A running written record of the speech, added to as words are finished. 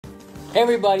Hey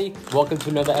everybody, welcome to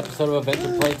another episode of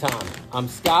Adventure Playtime. I'm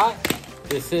Scott,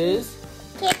 this is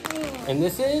Cameron, and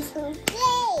this is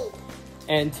Jade.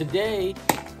 And today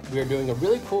we are doing a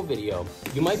really cool video.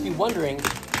 You might be wondering,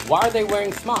 why are they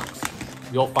wearing smocks?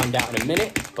 You'll find out in a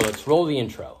minute, but let's roll the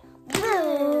intro.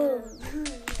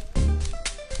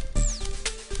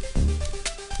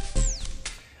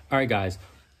 Alright guys,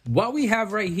 what we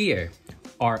have right here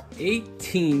are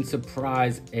 18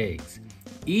 surprise eggs.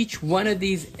 Each one of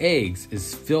these eggs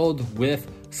is filled with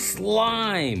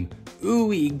slime,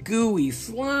 ooey gooey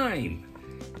slime.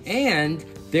 And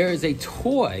there is a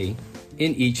toy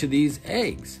in each of these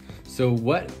eggs. So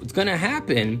what's gonna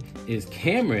happen is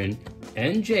Cameron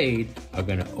and Jade are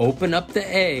gonna open up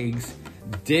the eggs,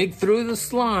 dig through the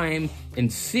slime,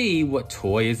 and see what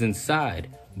toy is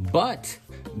inside. But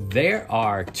there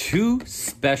are two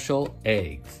special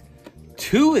eggs.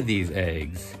 Two of these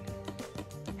eggs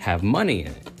have money in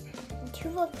it.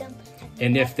 Two of them.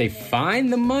 And if they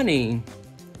find the money,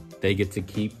 they get to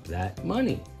keep that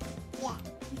money. Yeah.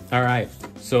 All right,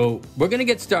 so we're gonna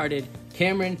get started.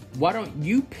 Cameron, why don't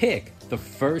you pick the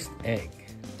first egg?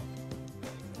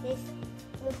 This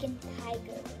looking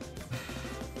tiger.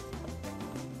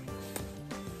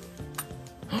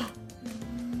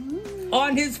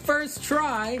 On his first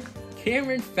try,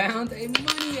 Cameron found a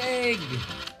money egg.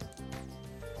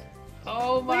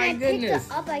 Oh my goodness.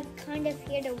 When I picked it up, I kind of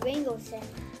hear the rainbow sound.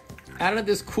 Out of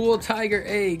this cool tiger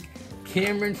egg,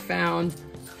 Cameron found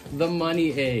the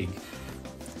money egg.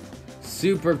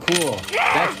 Super cool.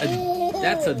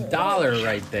 That's a $1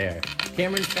 right there.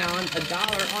 Cameron found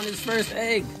 $1 on his first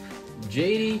egg.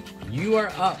 JD, you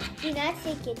are up. Do not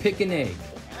shake it. Pick an egg.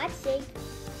 Do not shake.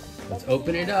 Let's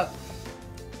open it up.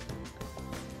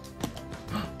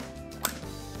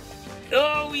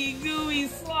 Ooey gooey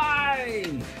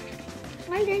slime!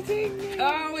 What is in there?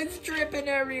 Oh, it's dripping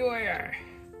everywhere.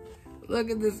 Look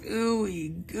at this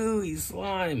ooey gooey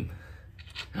slime.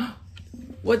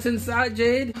 What's inside,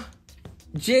 Jade?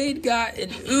 Jade got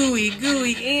an ooey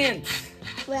gooey ant.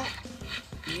 Well.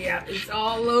 Yeah, it's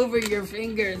all over your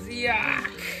fingers. Yuck.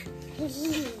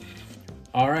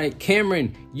 All right,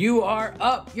 Cameron, you are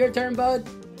up. Your turn, bud.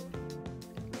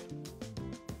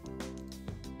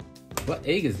 What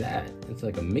egg is that? It's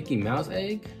like a Mickey Mouse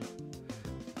egg.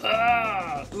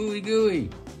 Ah, ooey gooey.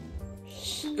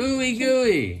 Ooey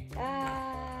gooey.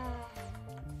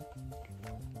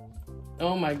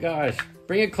 Oh my gosh.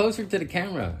 Bring it closer to the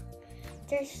camera.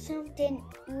 There's something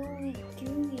ooey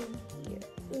gooey here.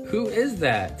 Ooh. Who is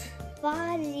that?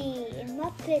 Fozzie and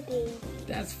Muppet Baby.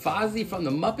 That's Fozzie from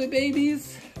the Muppet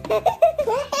Babies?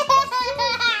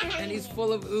 And he's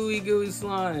full of ooey gooey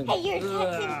slime. Hey,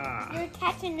 you're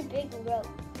catching a big rope.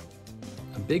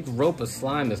 A big rope of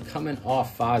slime is coming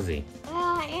off Fozzie.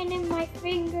 And in my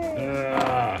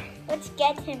finger. Let's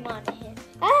get him on him.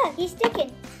 He's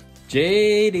sticking.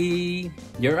 JD,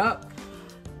 you're up.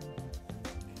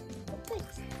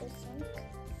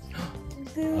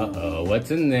 Uh-oh,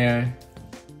 what's in there?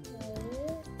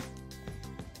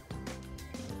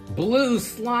 Blue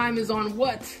slime is on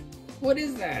what? What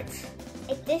is that?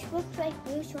 This looks like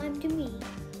blue slime to me.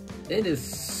 It is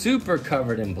super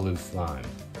covered in blue slime.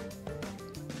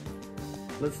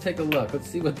 Let's take a look. Let's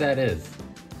see what that is.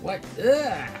 What?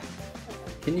 Ugh.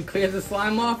 Can you clear the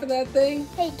slime off of that thing?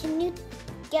 Hey, can you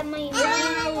get my...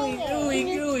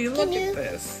 Ooey gooey, look at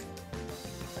this.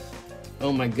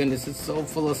 Oh my goodness, it's so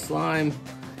full of slime.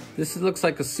 This looks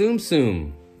like a Tsum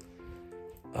Tsum.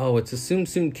 Oh, it's a Tsum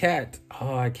Tsum cat.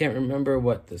 Oh, I can't remember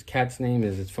what this cat's name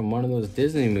is. It's from one of those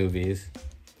Disney movies.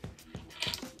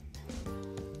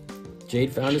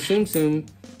 Jade found a Tsum Tsum.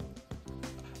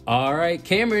 All right,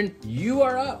 Cameron, you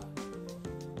are up.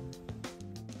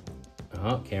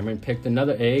 Oh, Cameron picked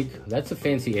another egg. That's a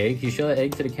fancy egg. Can you show that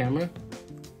egg to the camera?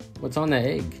 What's on that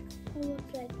egg? It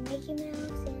looks like Mickey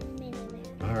Mouse and Minnie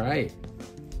Mouse. All right.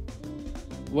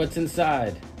 What's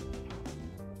inside?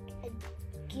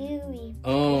 Gooey.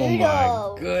 Oh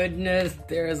Pluto. my goodness,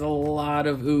 there is a lot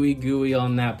of ooey gooey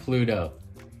on that Pluto.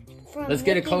 Let's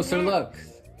get a closer look.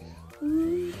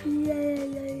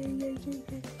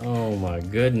 Oh my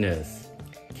goodness.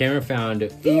 Cameron found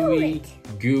ooey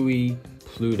gooey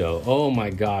Pluto. Oh my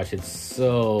gosh, it's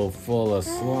so full of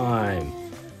slime.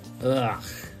 Ugh.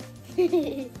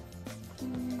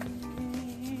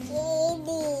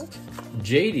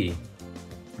 JD,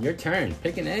 your turn.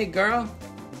 Pick an egg, girl.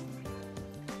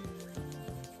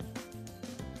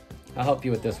 I'll help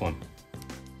you with this one.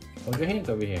 Hold your hands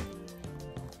over here.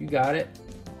 You got it.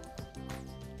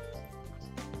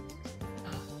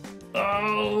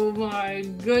 Oh my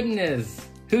goodness.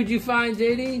 Who'd you find,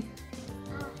 JD?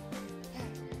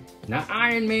 Not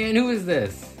Iron Man. Who is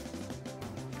this?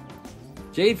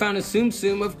 Jade found a Tsum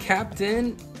Tsum of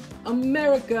Captain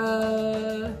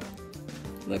America.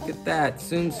 Look at that,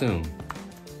 Tsum Tsum.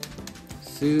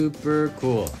 Super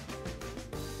cool.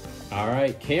 All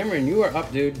right, Cameron, you are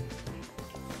up, dude.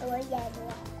 Oh yeah,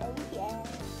 oh yeah.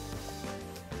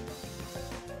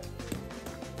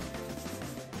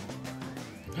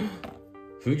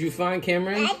 Who'd you find,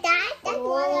 Cameron? That's one of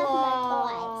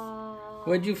my toys.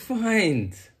 What'd you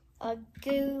find? A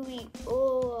gooey.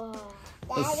 Oh.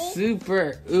 A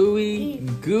super ooey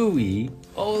gooey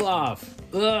Olaf.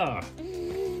 Ugh.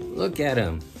 Look at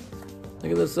him.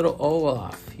 Look at this little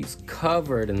Olaf. He's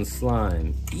covered in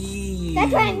slime. Eee.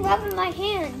 That's why I'm rubbing my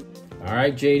hand. All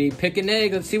right, JD, pick an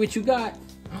egg. Let's see what you got.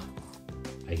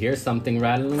 I hear something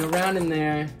rattling around in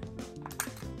there.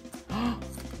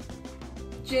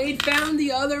 Jade found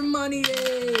the other money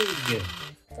egg.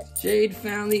 Jade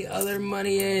found the other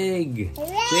money egg. Hooray!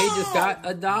 Jade just got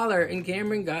 $1 and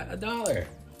Cameron got $1.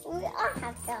 We all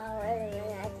have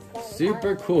dollars.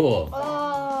 Super cool.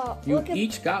 Oh, You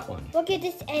each got one. look at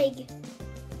this egg.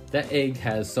 That egg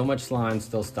has so much slime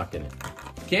still stuck in it.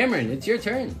 Cameron, it's your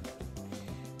turn.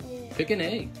 Pick an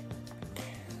egg.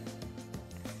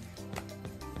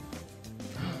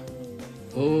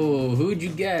 Oh, who'd you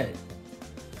get?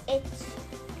 It's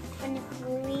kind of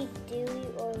gooey, dewy,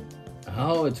 or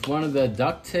Oh, it's one of the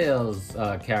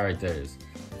DuckTales characters.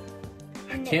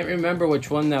 I can't remember which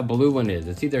one that blue one is.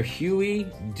 It's either Huey,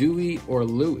 Dewey, or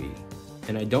Louie.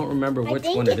 And I don't remember which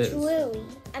one it is. I think it's Louie.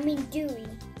 I mean Dewey.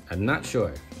 I'm not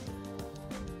sure.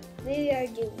 Louie or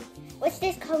Dewey. What's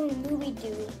this called? Louie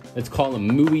Dewey. Let's call him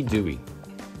Mooey Dewey.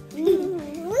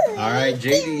 All right,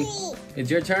 JD,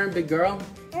 it's your turn, big girl.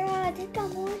 This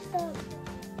got more stuff.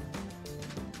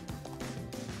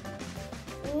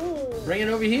 Ooh. Bring it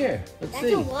over here. Let's That's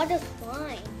see. a lot of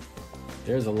slime.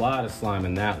 There's a lot of slime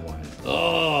in that one.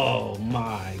 Oh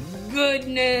my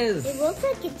goodness. It looks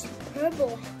like it's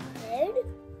purple head.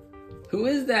 Who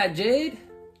is that, Jade?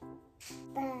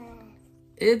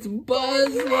 It's Buzz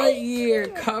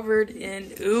Lightyear covered in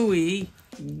ooey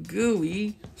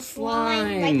gooey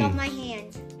slime. Like on my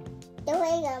hand. The way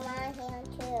on my hand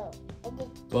too.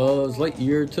 Buzz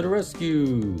Lightyear to the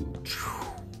rescue.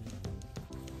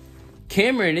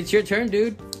 Cameron, it's your turn,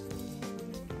 dude.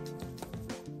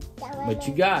 What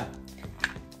you got?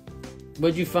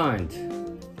 What'd you find?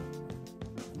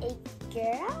 A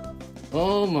girl?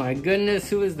 Oh my goodness,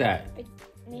 who is that?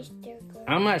 Mr. Girl.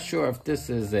 I'm not sure if this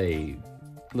is a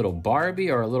little Barbie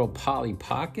or a little Polly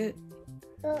Pocket.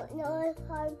 No, it's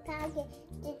Polly Pocket.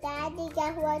 Did Daddy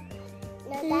get one?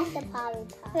 No, that's a Polly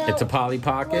Pocket. It's a Polly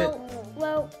Pocket?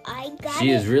 Well, I got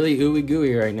She it. is really ooey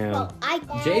gooey right now. Well, I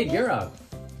got Jade, it. you're up.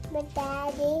 But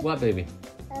Daddy, What, baby?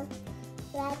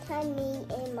 last time me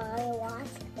and Mommy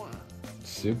watched that.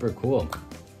 Super cool.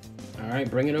 All right,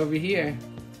 bring it over here.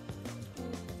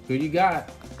 Who you got?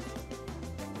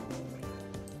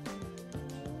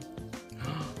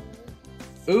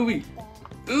 Ooey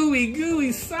gooey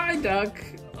Psyduck.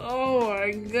 Oh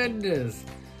my goodness.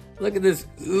 Look at this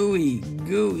ooey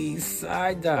gooey Where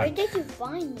Psyduck. did you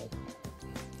find it?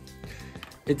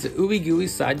 It's an ooey gooey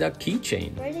Psyduck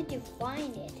keychain. Where did you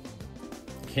find it?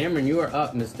 Cameron, you are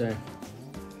up, mister.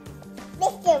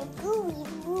 Mr. Gooey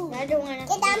Goo. I don't want to.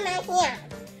 Get out my hand.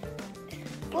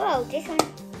 Whoa, this one.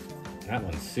 That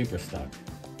one's super stuck.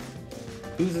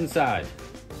 Who's inside?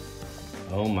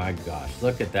 Oh my gosh,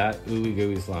 look at that ooey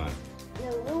gooey slime.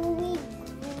 The Louie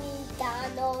Gooey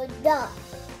Donald Duck.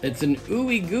 It's an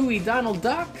ooey gooey Donald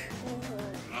Duck.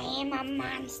 I am a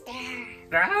monster.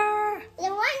 Ah! The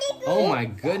one that Oh my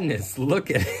goodness, look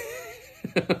at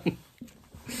it.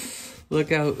 Look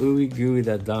how ooey gooey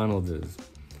that Donald is.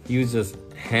 He was just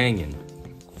hanging.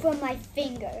 from my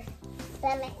finger.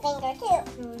 From my finger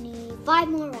too. Only 5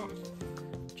 more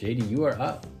left. JD, you are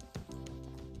up.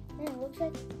 It looks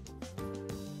like.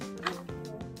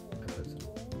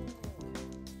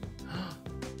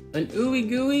 An ooey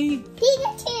gooey?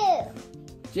 Pikachu!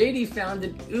 JD found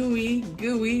an ooey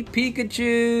gooey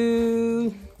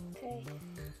Pikachu. Okay.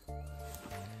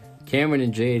 Cameron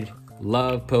and Jade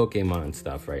love Pokemon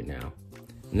stuff right now.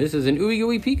 And this is an ooey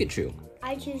gooey Pikachu.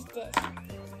 I choose this.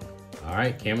 All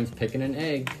right, Cameron's picking an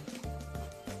egg.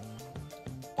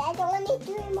 That's only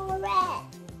 3 more red.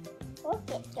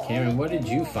 Okay. Cameron, what did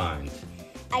you find?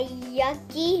 A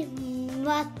yucky,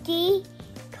 mucky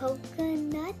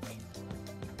coconut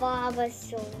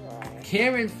Bulbasaur.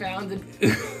 Cameron found an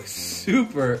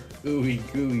super ooey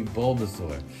gooey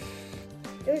Bulbasaur.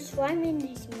 There's slime in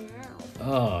his mouth.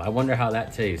 Oh, I wonder how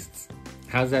that tastes.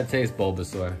 How's that taste,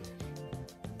 Bulbasaur?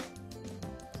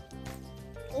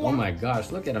 Yeah. Oh my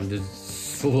gosh, look at him,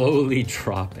 just slowly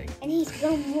dropping. And he's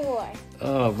going more.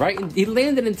 Oh, right. He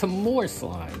landed into more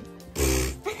slime.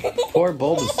 Poor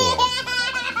Bulbasaur.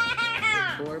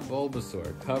 Poor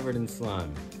Bulbasaur, covered in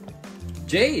slime.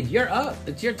 Jade, you're up.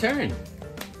 It's your turn.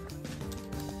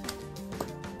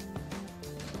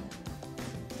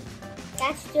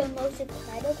 That's the most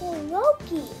incredible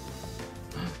Loki.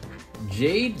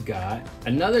 Jade got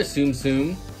another Tsum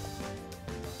Tsum.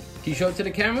 Can you show it to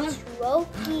the camera? It's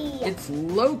Loki. It's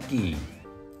Loki.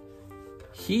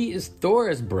 He is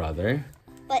Thor's brother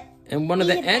and one of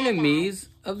the enemies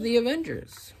of the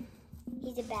Avengers.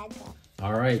 He's a bad guy.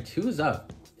 All right, who's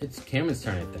up? It's Cameron's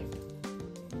turn, I think.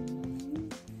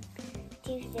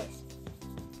 Do this.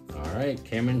 All right,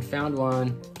 Cameron found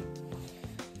one.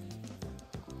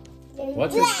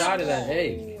 What's inside of that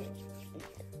egg?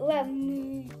 Let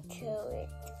me tell it.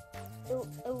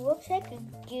 It looks like a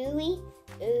gooey,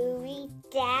 ooey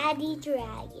daddy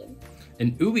dragon.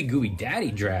 An ooey gooey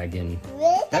daddy dragon.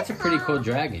 That's a pretty cool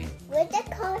dragon. What they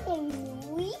call him,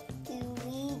 ooey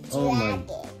gooey dragon. Oh my.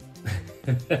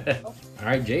 All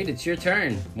right, Jade, it's your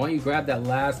turn. Why don't you grab that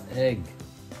last egg?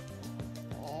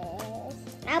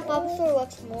 That Bulbasaur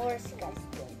looks more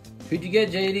disgusting. Who'd you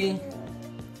get, JD?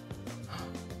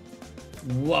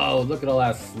 Whoa, look at all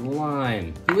that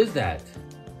slime. Who is that?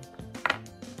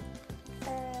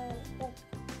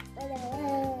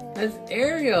 That's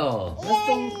Ariel.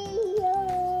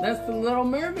 That's the Little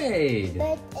Mermaid.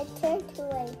 But it turned to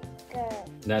a girl.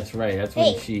 That's right. That's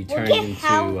when she turned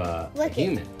into a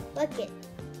human.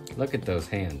 Look at those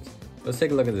hands. Let's take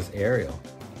a look at this Ariel.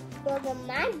 Look at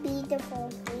my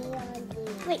beautiful hands.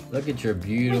 Wait. Look at your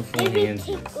beautiful hands.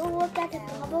 Take a look at the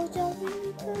bubbles over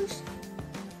first.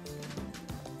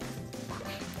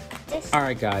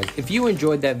 Alright guys, if you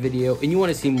enjoyed that video and you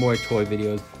want to see more toy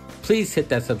videos, please hit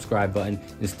that subscribe button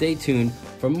and stay tuned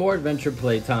for more Adventure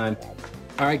Playtime.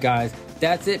 Alright guys,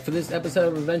 that's it for this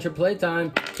episode of Adventure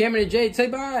Playtime. Cameron and Jade, say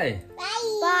bye!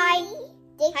 Bye!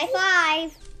 Bye! High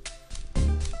five!